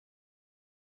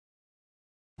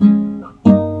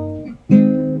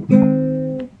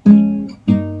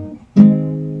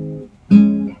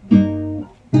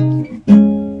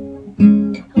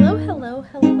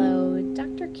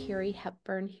Natalie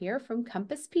Hepburn here from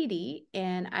Compass PD,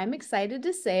 and I'm excited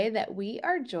to say that we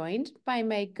are joined by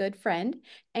my good friend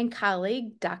and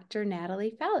colleague, Dr.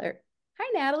 Natalie Fallert.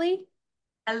 Hi, Natalie.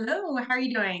 Hello, how are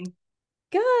you doing?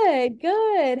 Good,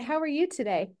 good. How are you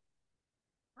today?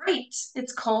 Great.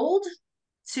 It's cold,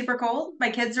 super cold.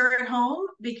 My kids are at home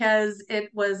because it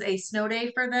was a snow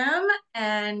day for them,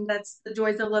 and that's the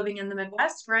joys of living in the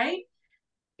Midwest, right?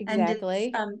 And it's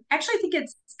Exactly. actually I think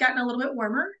it's gotten a little bit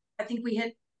warmer. I think we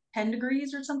hit 10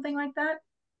 degrees or something like that.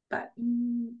 But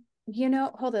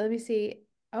Hold on, let me see.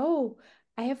 Oh,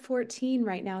 I have 14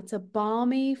 right now. It's a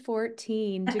balmy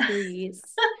 14 degrees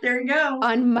there you go.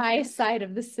 on my side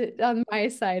of on my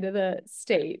side of the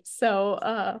state.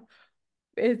 So,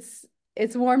 it's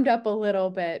it's warmed up a little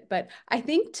bit, but I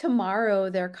think tomorrow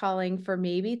they're calling for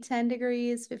maybe 10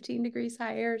 degrees, 15 degrees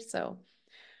higher. So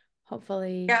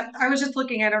hopefully, Yeah, I was just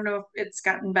looking. I don't know if it's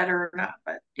gotten better or not,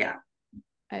 but yeah.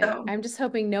 So I'm just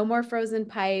hoping no more frozen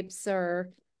pipes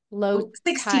or low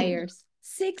 16. tires.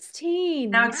 16.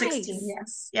 Now it's 16. Nice.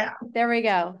 Yes. Yeah. There we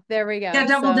go. There we Yeah, go.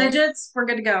 double So digits. We're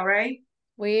good to go, right?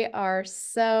 we are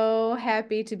so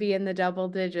happy to be in the double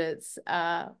digits,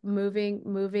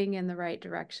 moving in the right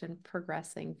direction,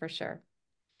 progressing for sure.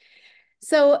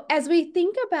 So, as we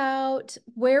think about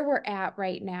where we're at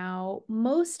right now,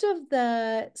 most of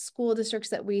the school districts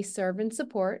that we serve and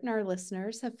support and our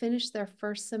listeners have finished their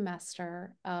first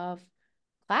semester of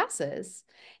classes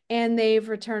and they've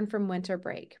returned from winter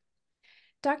break.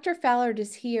 Dr. Fallard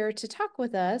is here to talk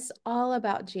with us all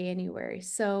about January.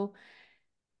 So,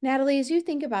 Natalie, as you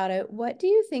think about it, what do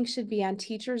you think should be on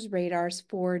teachers' radars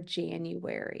for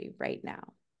January right now?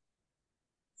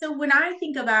 So when I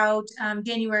think about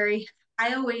January,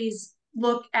 I always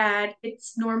look at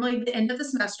it's normally the end of the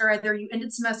semester. Either you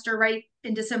ended semester right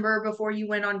in December before you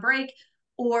went on break,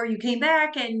 or you came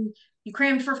back and you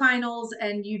crammed for finals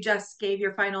and you just gave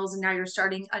your finals and now you're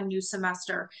starting a new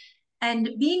semester. And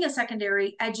being a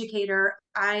secondary educator,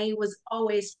 I was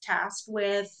always tasked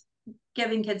with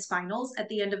giving kids finals at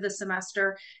the end of the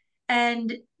semester.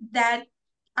 And that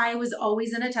I was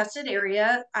always in a tested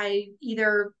area. I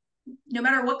either no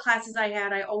matter what classes I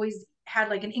had, I always had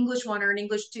like an English one or an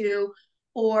English two,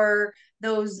 or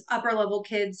those upper level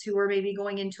kids who were maybe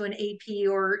going into an AP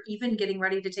or even getting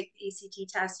ready to take the ACT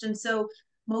test. And so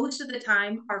most of the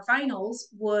time, our finals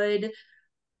would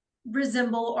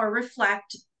resemble or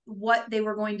reflect what they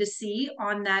were going to see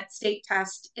on that state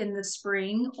test in the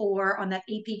spring or on that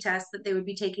AP test that they would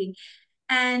be taking.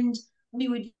 And we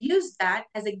would use that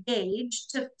as a gauge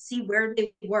to see where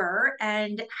they were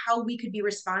and how we could be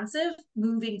responsive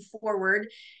moving forward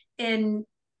in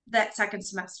that second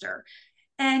semester.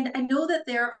 And I know that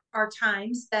there are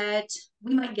times that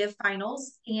we might give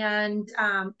finals, and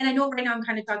I know right now I'm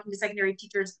kind of talking to secondary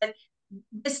teachers, but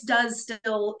this does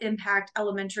still impact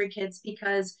elementary kids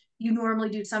because you normally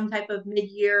do some type of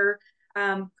mid-year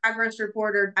progress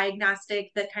report or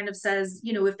diagnostic that kind of says,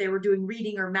 if they were doing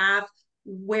reading or math,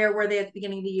 where were they at the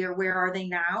beginning of the year? Where are they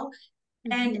now?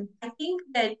 And Mhm. I think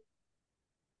that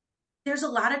there's a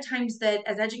lot of times that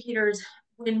as educators,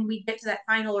 when we get to that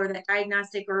final or that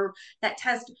diagnostic or that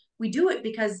test, we do it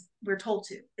because we're told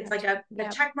to. It's like a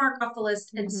Yep. check mark off the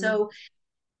list. And Mhm. so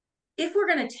if we're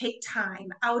going to take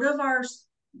time out of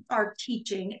our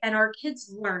teaching and our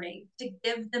kids learning to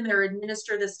give them or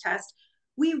administer this test,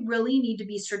 we really need to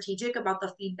be strategic about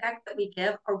the feedback that we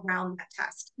give around that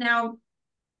test. Now,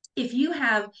 if you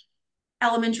have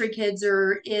elementary kids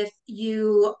or if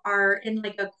you are in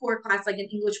like a core class like an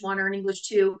English 1 or an English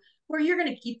 2 where you're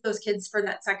going to keep those kids for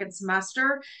that second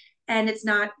semester and it's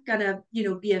not going to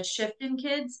be a shift in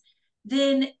kids,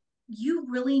 then you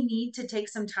really need to take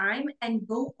some time and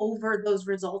go over those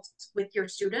results with your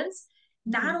students,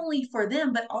 not Mhm. only for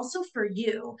them but also for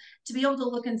you, to be able to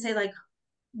look and say like,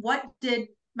 what did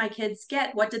my kids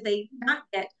get? What did they not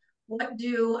get? What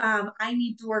do I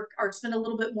need to work or spend a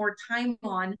little bit more time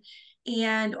on?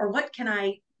 And, or what can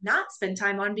I not spend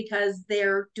time on because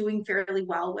they're doing fairly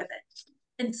well with it?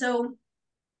 And so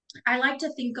I like to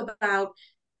think about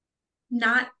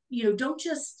not, don't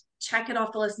just check it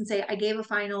off the list and say, I gave a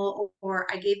final or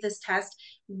I gave this test.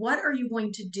 What are you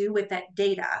going to do with that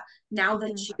data now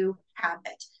that Mhm. you have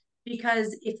it?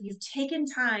 Because if you've taken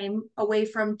time away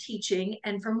from teaching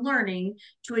and from learning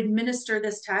to administer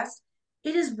this test,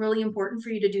 it is really important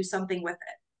for you to do something with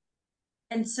it.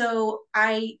 And so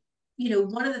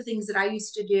one of the things that I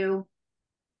used to do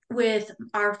with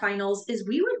our finals is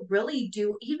we would really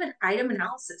do even item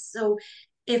analysis. So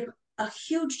if a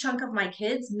huge chunk of my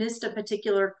kids missed a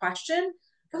particular question,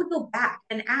 I would go back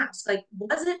and ask, like,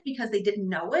 was it because they didn't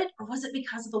know it, or was it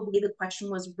because of the way the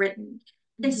question was written?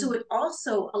 And so Mm-hmm. it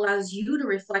also allows you to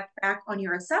reflect back on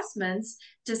your assessments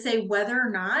to say whether or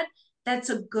not that's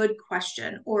a good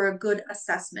question or a good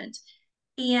assessment.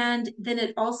 And then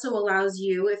it also allows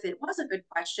you, if it was a good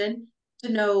question,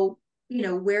 to know,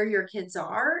 where your kids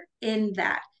are in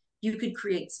that. You could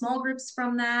create small groups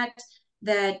from that,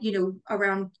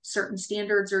 around certain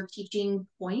standards or teaching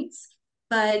points.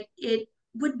 But it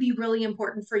would be really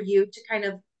important for you to kind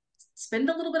of spend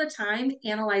a little bit of time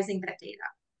analyzing that data.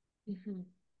 Mm-hmm.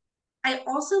 I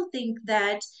also think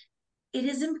that it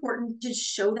is important to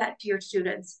show that to your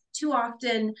students. Too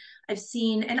often, I've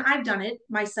seen, and I've done it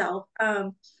myself,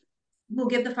 we'll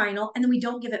give the final and then we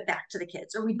don't give it back to the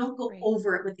kids, or we don't go Right.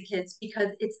 over it with the kids because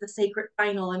it's the sacred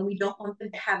final and we don't want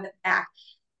them to have it back.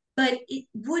 But it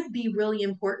would be really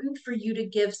important for you to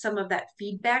give some of that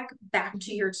feedback back to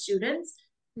Mm-hmm. your students.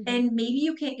 Mm-hmm. And maybe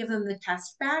you can't give them the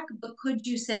test back, but could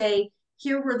you say,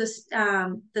 here were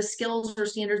the skills or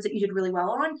standards that you did really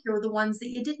well on. Here were the ones that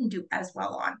you didn't do as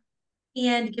well on,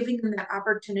 and giving them that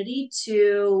opportunity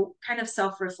to kind of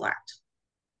self-reflect.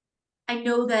 I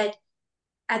know that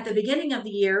at the beginning of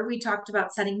the year, we talked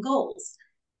about setting goals.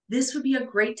 This would be a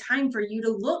great time for you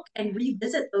to look and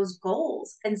revisit those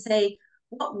goals and say,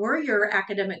 what were your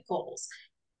academic goals?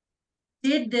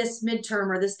 Did this midterm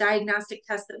or this diagnostic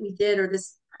test that we did, or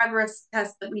this progress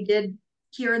test that we did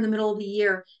here in the middle of the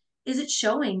year, is it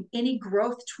showing any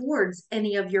growth towards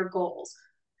any of your goals?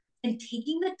 And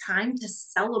taking the time to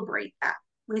celebrate that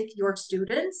with your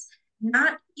students,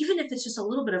 not even if it's just a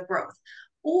little bit of growth.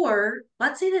 Or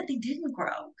let's say that they didn't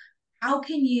grow. How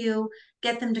can you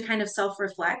get them to kind of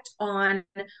self-reflect on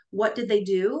what did they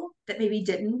do that maybe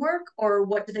didn't work, or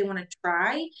what do they want to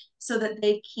try, so that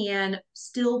they can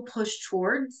still push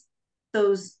towards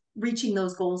those reaching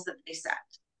those goals that they set?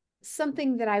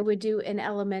 Something that I would do in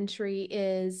elementary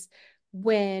is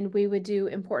when we would do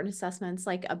important assessments,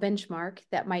 like a benchmark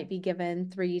that might be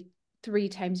given three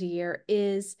times a year,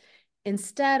 is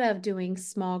instead of doing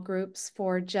small groups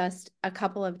for just a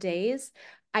couple of days,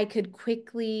 I could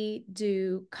quickly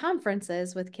do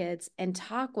conferences with kids and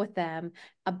talk with them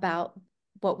about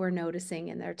what we're noticing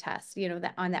in their tests,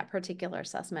 that on that particular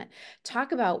assessment.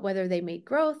 Talk about whether they made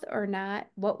growth or not,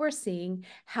 what we're seeing,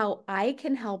 how I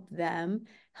can help them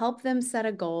set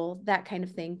a goal, that kind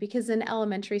of thing. Because in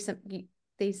elementary,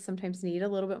 they sometimes need a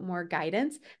little bit more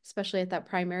guidance, especially at that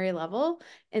primary level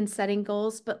in setting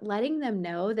goals, but letting them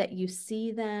know that you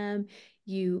see them,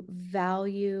 you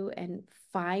value and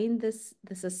find this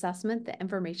assessment, the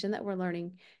information that we're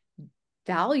learning,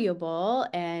 valuable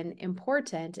and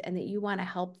important, and that you want to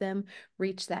help them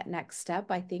reach that next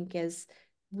step, I think is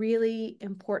really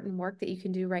important work that you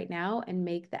can do right now and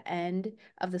make the end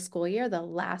of the school year, the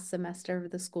last semester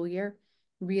of the school year,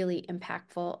 really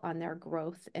impactful on their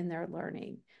growth and their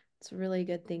learning. It's really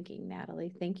good thinking,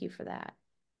 Natalie. Thank you for that.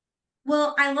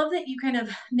 Well, I love that you kind of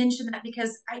mentioned that,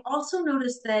 because I also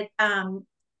noticed that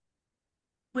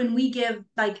when we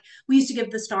used to give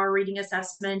the star reading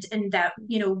assessment, and that,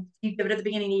 you give it at the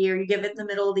beginning of the year, you give it in the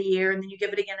middle of the year, and then you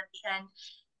give it again at the end.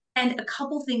 And a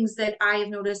couple things that I have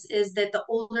noticed is that the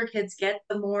older kids get,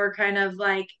 the more kind of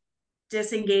like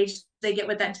disengaged they get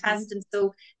with that Mm-hmm. test. And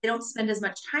so they don't spend as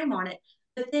much time on it.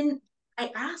 But then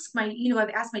I've asked my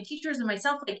teachers and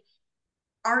myself, like,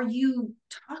 are you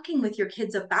talking with your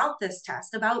kids about this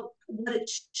test, about what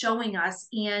it's showing us,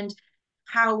 and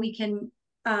how we can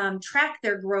track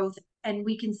their growth, and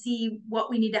we can see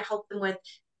what we need to help them with?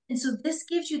 And so this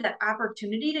gives you that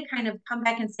opportunity to kind of come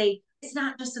back and say, it's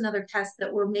not just another test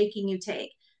that we're making you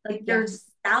take. Like, there's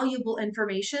Yes. valuable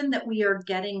information that we are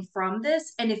getting from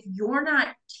this. And if you're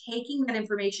not taking that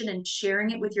information and sharing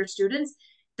it Mm-hmm. with your students,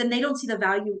 then they don't see the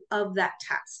value of that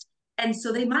test. And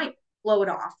so they Yes. might blow it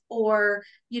off, or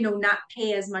not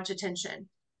pay as much attention.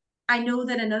 I know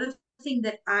that another thing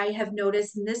that I have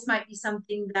noticed, and this might be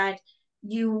something that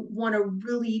you want to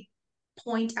really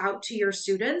point out to your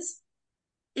students,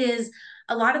 is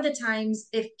a lot of the times,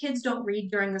 if kids don't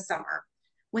read during the summer,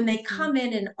 when they Mm-hmm. come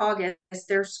in August,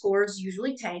 their scores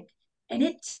usually tank. And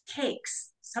it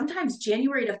takes sometimes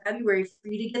January to February for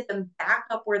you to get them back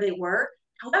up where they were.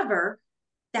 However,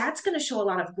 that's going to show a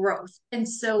lot of growth. And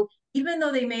so, even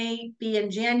though they may be in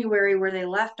January where they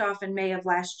left off in May of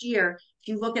last year, if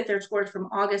you look at their scores from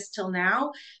August till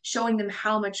now, showing them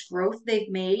how much growth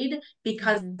they've made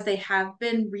because Mm-hmm. they have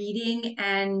been reading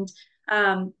and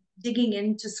digging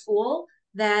into school,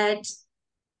 that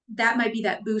might be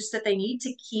that boost that they need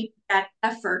to keep that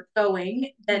effort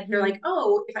going, that they're Mm-hmm. like,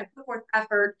 oh, if I put forth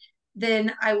effort,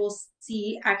 then I will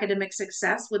see academic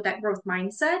success with that growth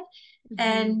mindset. Mm-hmm.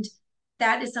 And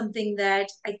that is something that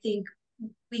I think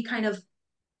we kind of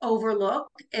overlook,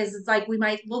 is it's like we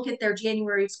might look at their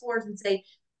January scores and say,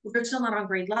 they're still not on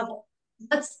grade level.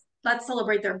 Let's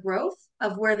celebrate their growth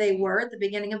of where they were at the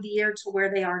beginning of the year to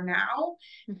where they are now,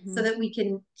 so Mm-hmm. that we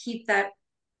can keep that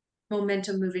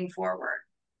momentum moving forward.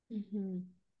 Mm-hmm.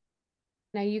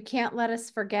 Now, you can't let us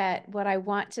forget what I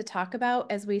want to talk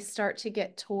about as we start to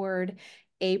get toward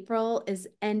April is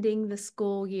ending the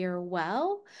school year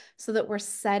well, so that we're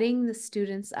setting the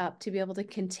students up to be able to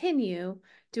continue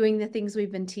doing the things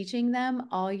we've been teaching them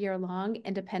all year long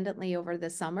independently over the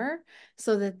summer,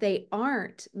 so that they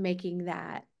aren't making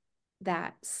that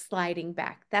sliding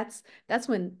back. That's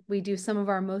when we do some of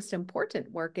our most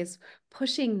important work, is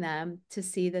pushing them to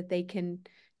see that they can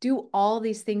do all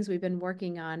these things we've been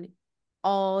working on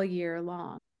all year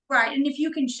long. Right. And if you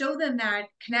can show them that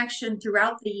connection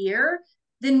throughout the year,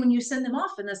 then when you send them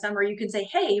off in the summer, you can say,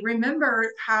 hey,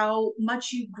 remember how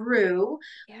much you grew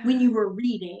when Yeah. you were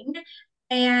reading.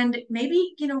 And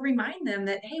maybe, remind them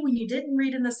that, hey, when you didn't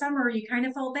read in the summer, you kind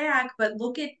of fell back, but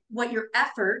look at what your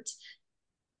effort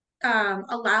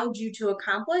allowed you to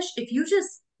accomplish. If you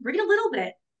just read a little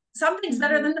bit, something's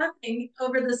better Mm-hmm. than nothing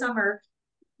over the summer.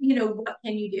 What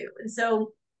can you do? And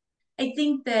so I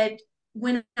think that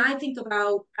when I think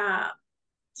about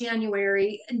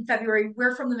January and February,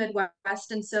 we're from the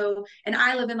Midwest. And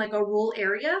I live in like a rural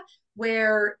area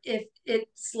where if it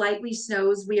slightly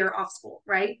snows, we are off school,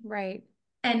 right? Right.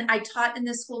 And I taught in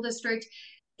this school district.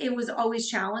 It was always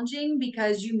challenging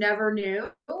because you never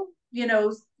knew,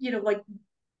 like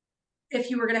if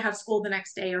you were going to have school the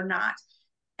next day or not.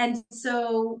 And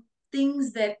so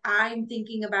things that I'm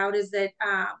thinking about is that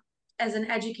as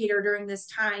an educator during this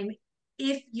time,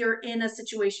 if you're in a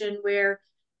situation where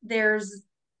there's,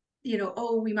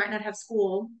 oh, we might not have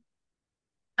school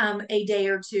a day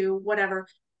or two, whatever,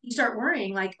 you start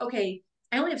worrying like, okay,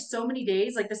 I only have so many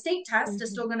days. Like the state test is Mm-hmm.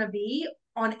 still going to be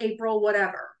on April,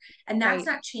 whatever. And that's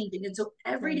Right. not changing. And so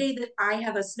every Right. day that I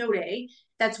have a snow day,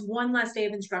 that's one less day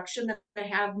of instruction that I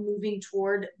have moving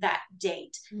toward that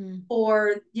date, Mm-hmm.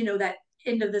 or, that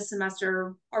end of the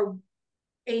semester or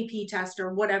AP test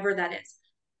or whatever that is.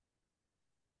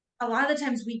 A lot of the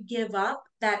times we give up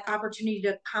that opportunity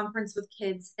to conference with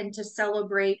kids and to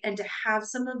celebrate and to have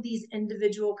some of these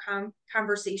individual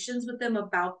conversations with them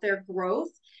about their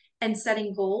growth and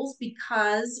setting goals,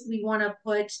 because we want to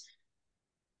put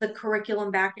the curriculum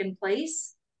back in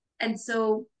place. And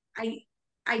so I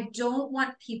don't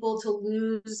want people to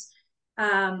lose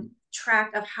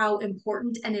track of how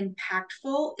important and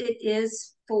impactful it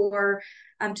is for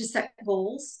to set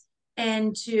goals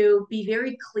and to be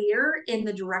very clear in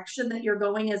the direction that you're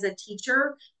going as a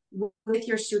teacher with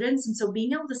your students. And so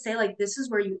being able to say like, this is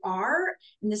where you are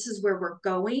and this is where we're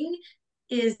going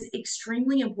is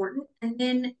extremely important. And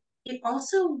then it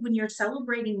also, when you're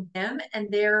celebrating them and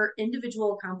their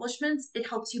individual accomplishments, it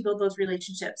helps you build those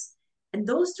relationships. And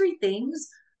those three things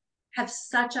have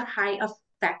such a high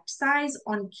effect size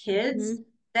on kids Mm-hmm.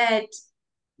 that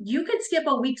you could skip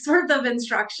a week's worth of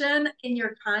instruction in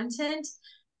your content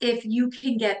if you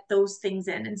can get those things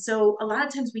in. And so a lot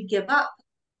of times we give up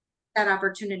that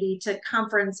opportunity to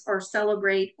conference or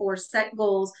celebrate or set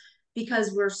goals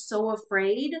because we're so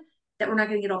afraid that we're not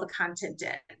going to get all the content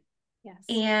in. Yes.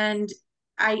 And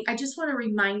I just want to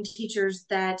remind teachers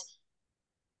that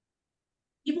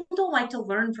people don't like to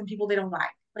learn from people they don't like.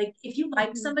 Like if you like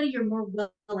Mm-hmm. somebody, you're more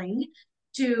willing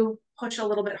to push a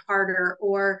little bit harder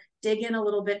or dig in a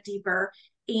little bit deeper.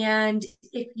 And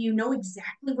if you know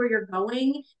exactly where you're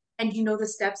going and you know the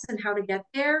steps and how to get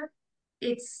there,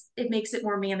 it makes it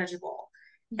more manageable.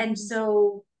 And Mm-hmm.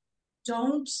 so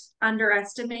don't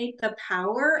underestimate the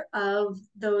power of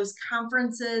those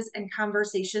conferences and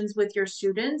conversations with your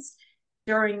students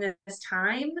during this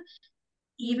time,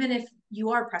 even if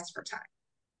you are pressed for time.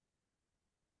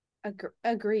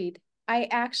 Agreed. I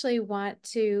actually want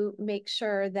to make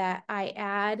sure that I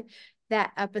add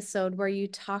that episode where you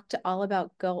talked all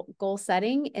about goal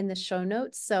setting in the show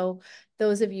notes. So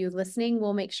those of you listening,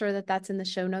 will make sure that that's in the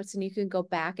show notes and you can go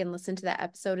back and listen to that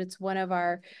episode. It's one of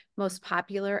our most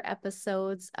popular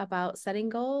episodes about setting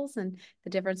goals and the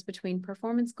difference between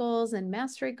performance goals and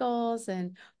mastery goals,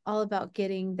 and all about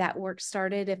getting that work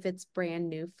started if it's brand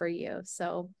new for you.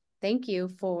 So thank you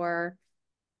for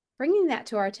bringing that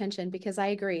to our attention, because I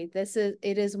agree,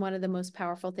 it is one of the most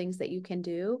powerful things that you can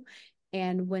do.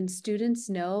 And when students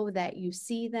know that you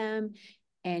see them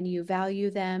and you value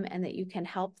them and that you can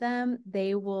help them,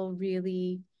 they will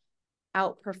really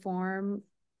outperform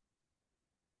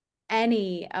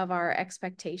any of our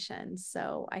expectations.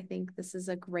 So I think this is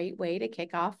a great way to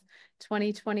kick off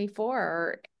 2024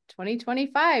 or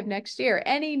 2025 next year,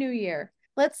 any new year.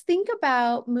 Let's think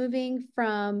about moving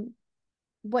from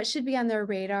what should be on their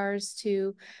radars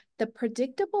to the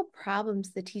predictable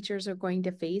problems the teachers are going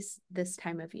to face this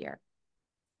time of year?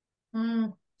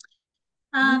 Mm.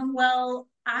 Mhm. Well,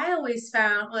 I always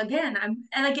found, well, again,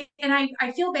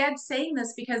 I feel bad saying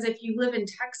this because if you live in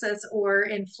Texas or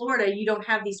in Florida, you don't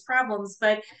have these problems.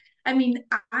 But I mean,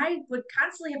 I would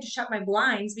constantly have to shut my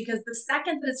blinds because the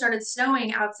second that it started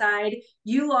snowing outside,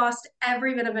 you lost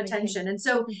every bit of Everything. attention. And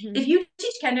so Mm-hmm. if you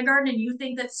teach kindergarten and you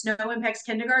think that snow impacts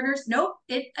kindergartners, nope,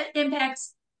 it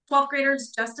impacts 12th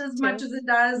graders just as much Too. as it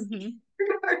does Mm-hmm.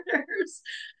 kindergartners.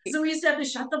 So we used to have to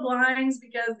shut the blinds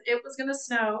because it was going to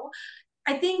snow.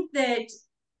 I think that,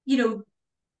 you know,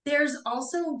 there's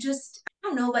also just, I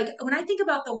don't know, like when I think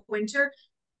about the winter,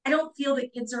 I don't feel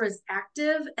that kids are as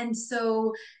active. And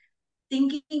so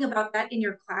thinking about that in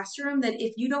your classroom, that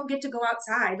if you don't get to go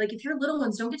outside, like if your little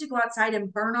ones don't get to go outside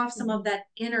and burn off some Mm-hmm. of that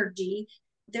energy,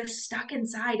 they're stuck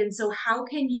inside. And so how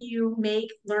can you make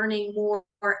learning more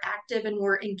active and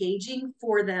more engaging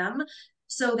for them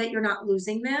so that you're not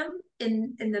losing them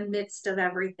in the midst of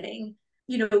everything?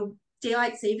 You know,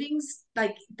 daylight savings,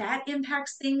 like that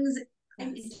impacts things.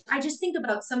 I, Yes. I just think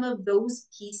about some of those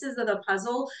pieces of the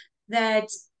puzzle that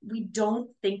we don't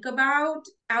think about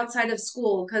outside of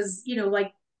school because, you know,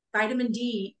 like vitamin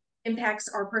D impacts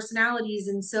our personalities.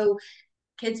 And so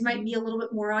kids might Mm-hmm. be a little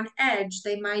bit more on edge.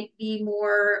 They might be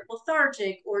more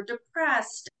lethargic or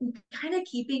depressed. Kind of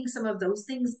keeping some of those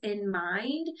things in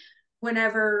mind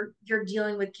whenever you're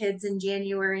dealing with kids in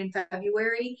January and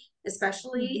February,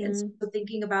 especially. And so Mm-hmm.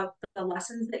 thinking about the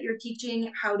lessons that you're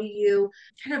teaching, how do you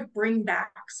kind of bring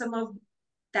back some of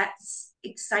that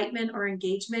excitement or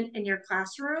engagement in your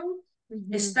classroom,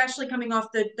 Mm-hmm. especially coming off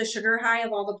the sugar high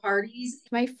of all the parties.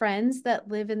 My friends that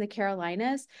live in the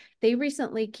Carolinas, they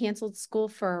recently canceled school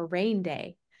for a rain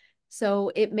day.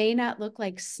 So it may not look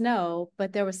like snow,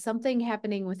 but there was something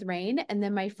happening with rain. And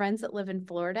then my friends that live in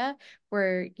Florida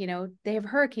were, they have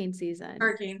hurricane season.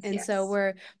 Hurricanes, And so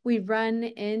yes.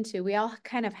 we all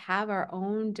kind of have our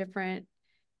own different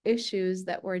issues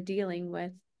that we're dealing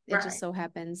with. It just Right. so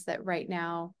happens that right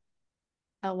now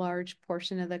a large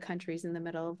portion of the country's in the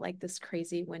middle of like this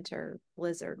crazy winter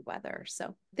blizzard weather.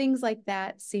 So things like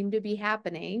that seem to be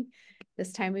happening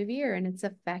this time of year, and it's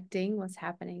affecting what's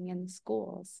happening in the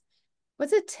schools.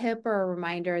 What's a tip or a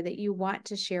reminder that you want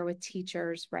to share with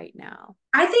teachers right now?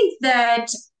 I think that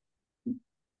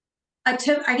a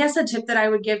tip that I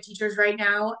would give teachers right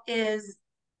now is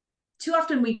too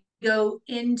often we go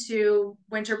into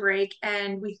winter break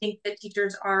and we think that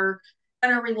teachers are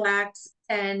going to relax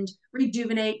and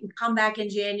rejuvenate and come back in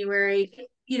January,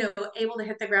 you know, able to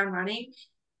hit the ground running.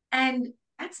 And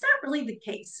that's not really the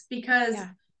case because, Yeah.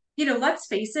 you know, let's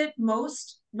face it,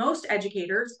 most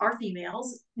educators are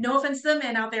females. No offense to the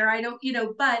men out there, I don't, you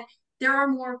know, but there are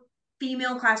more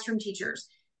female classroom teachers,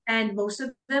 and most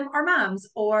of them are moms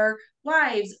or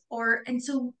wives, or and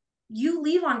so you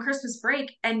leave on Christmas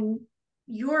break and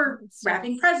you're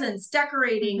wrapping Students. presents,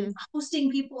 decorating, Mm-hmm.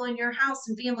 hosting people in your house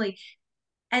and family,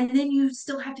 and then you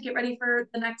still have to get ready for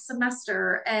the next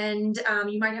semester, and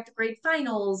you might have to grade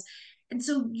finals, and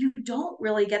so you don't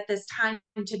really get this time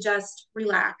to just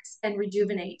relax and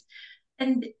rejuvenate.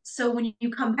 And so when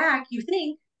you come back you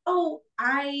think, oh,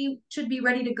 I should be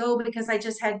ready to go because I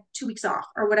just had 2 weeks off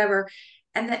or whatever,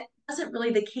 and that wasn't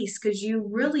really the case because you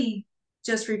really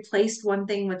just replaced one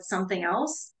thing with something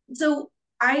else. So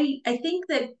I think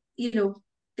that, you know,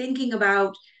 thinking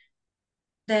about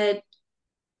that,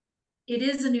 it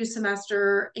is a new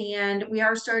semester and we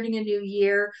are starting a new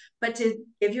year, but to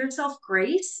give yourself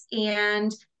grace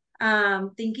and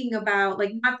thinking about,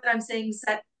 like, not that I'm saying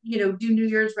set, you know, do New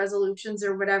Year's resolutions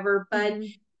or whatever, but Mm-hmm.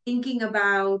 thinking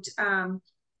about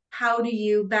how do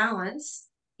you balance,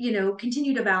 you know,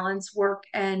 continue to balance work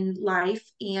and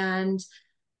life and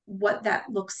what that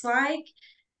looks like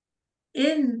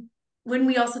in when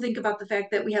we also think about the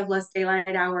fact that we have less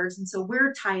daylight hours and so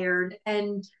we're tired,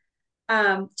 and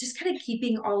just kind of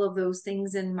keeping all of those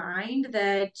things in mind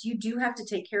that you do have to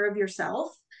take care of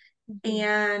yourself. Mm-hmm.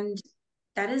 And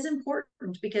that is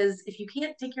important because if you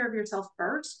can't take care of yourself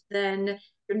first, then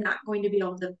you're not going to be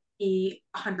able to be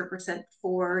 100%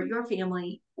 for your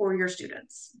family or your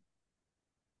students.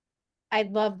 I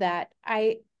love that.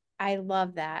 I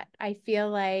love that. I feel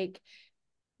like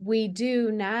we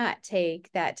do not take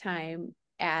that time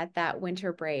at that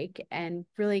winter break and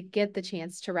really get the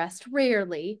chance to rest.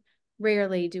 Rarely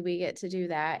do we get to do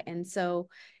that. And so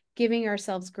giving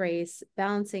ourselves grace,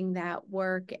 balancing that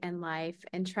work and life,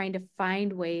 and trying to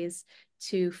find ways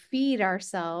to feed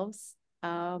ourselves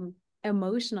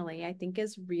emotionally, I think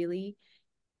is really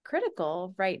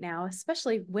critical right now,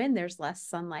 especially when there's less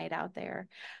sunlight out there.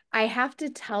 I have to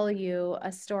tell you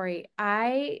a story.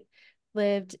 I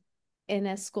lived in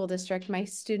a school district. My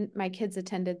kids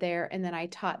attended there, and then I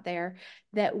taught there,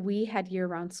 that we had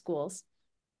year-round schools.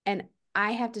 And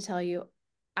I have to tell you,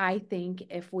 I think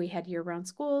if we had year-round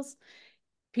schools,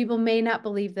 people may not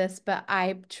believe this, but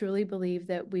I truly believe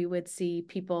that we would see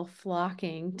people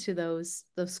flocking to those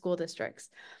school districts.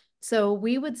 So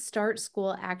we would start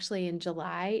school actually in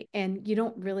July, and you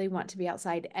don't really want to be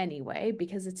outside anyway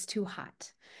because it's too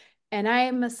hot. And I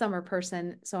am a summer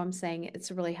person, so I'm saying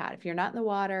it's really hot. If you're not in the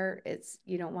water,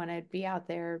 you don't want to be out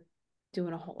there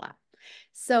doing a whole lot.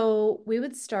 So we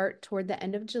would start toward the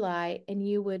end of July, and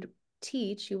you would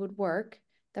work.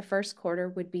 The first quarter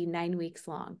would be 9 weeks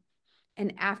long.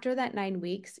 And after that 9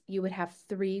 weeks, you would have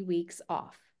 3 weeks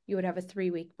off. You would have a 3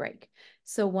 week break.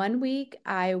 So 1 week,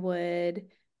 I would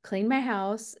clean my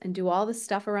house and do all the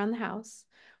stuff around the house.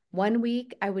 1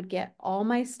 week, I would get all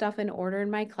my stuff in order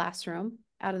in my classroom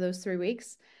out of those 3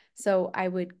 weeks. So I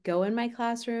would go in my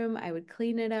classroom, I would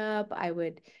clean it up, I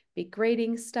would be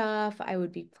grading stuff, I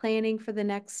would be planning for the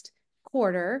next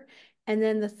quarter. And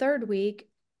then the third week,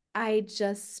 I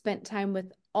just spent time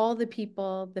with all the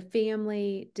people, the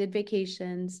family, did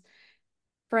vacations,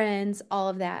 friends, all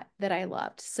of that I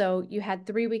loved. So you had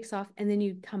 3 weeks off, and then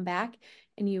you'd come back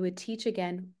and you would teach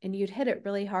again, and you'd hit it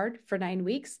really hard for 9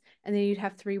 weeks, and then you'd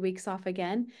have 3 weeks off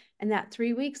again. And that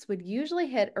 3 weeks would usually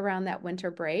hit around that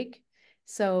winter break.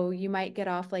 So you might get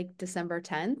off like December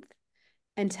 10th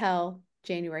until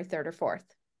January 3rd or 4th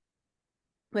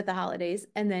with the holidays.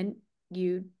 And then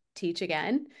you teach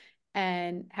again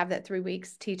and have that 3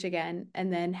 weeks, teach again,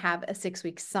 and then have a 6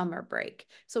 week summer break.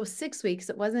 So 6 weeks,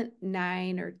 it wasn't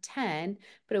 9 or 10,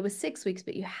 but it was 6 weeks,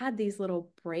 but you had these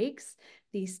little breaks,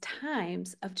 these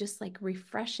times of just like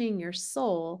refreshing your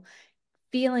soul,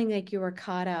 feeling like you were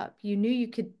caught up. You knew you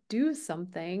could do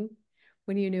something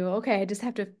when you knew, okay, I just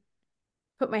have to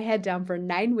put my head down for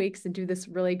 9 weeks and do this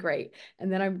really great. And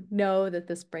then I know that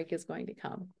this break is going to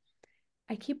come.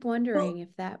 I keep Well, wondering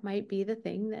if that might be the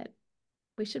thing that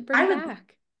we should bring I would,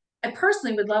 back. I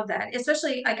personally would love that,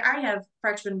 especially like I have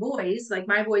freshman boys, like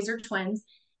my boys are twins.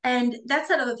 And that's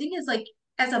that other thing is like,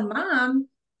 as a mom,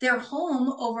 they're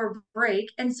home over break.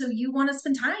 And so you want to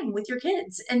spend time with your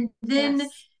kids. And then, Yes.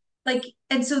 like,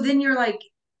 and so then you're like,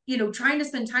 trying to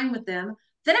spend time with them.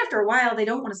 Then after a while, they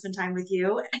don't want to spend time with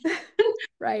you.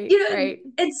 Right, you know, and, right.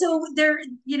 and so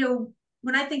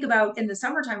when I think about in the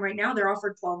summertime right now, they're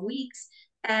offered 12 weeks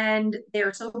and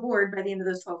they're so bored by the end of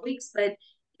those 12 weeks. But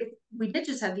if we did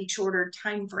just have these shorter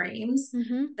time frames,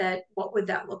 Mm-hmm. that what would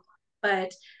that look like?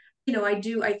 But,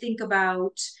 I think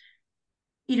about,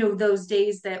 those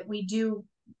days that we do,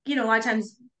 a lot of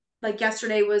times, like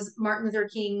yesterday was Martin Luther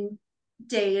King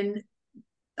Day, and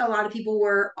a lot of people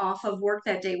were off of work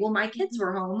that day. Well, my kids Mm-hmm.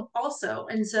 were home also.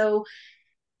 And so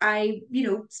I,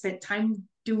 spent time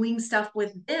doing stuff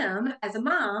with them as a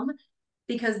mom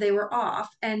because they were off.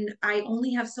 And I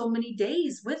only have so many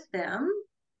days with them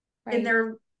in Right,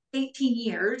 their 18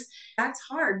 years. That's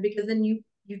hard because then you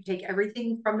take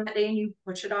everything from that day and you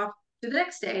push it off to the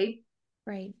next day,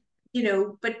 right.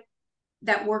 but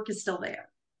that work is still there.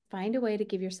 Find a way to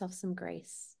give yourself some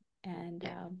grace. And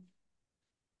Yeah.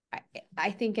 I,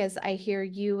 I think as I hear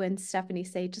you and Stephanie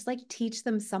say, just like teach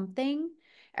them something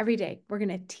every day. We're going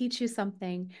to teach you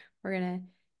something. We're going to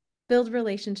build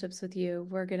relationships with you.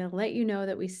 We're going to let you know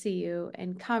that we see you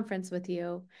and conference with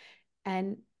you,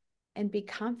 and be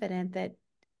confident that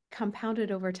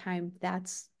compounded over time,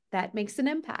 that makes an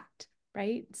impact,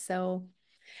 right? So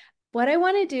what I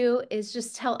want to do is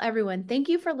just tell everyone, thank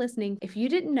you for listening. If you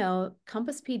didn't know,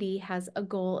 Compass PD has a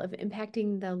goal of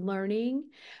impacting the learning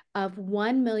of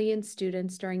 1 million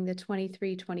students during the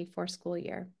 23-24 school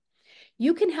year.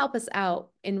 You can help us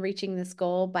out in reaching this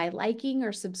goal by liking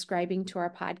or subscribing to our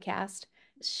podcast,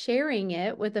 sharing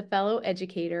it with a fellow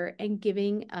educator, and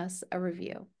giving us a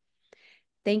review.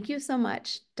 Thank you so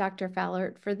much, Dr.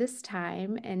 Fallert, for this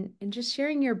time and just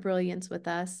sharing your brilliance with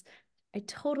us. I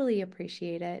totally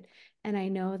appreciate it. And I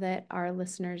know that our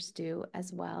listeners do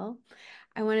as well.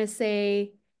 I want to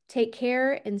say take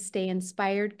care and stay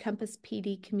inspired, Compass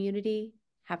PD community.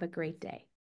 Have a great day.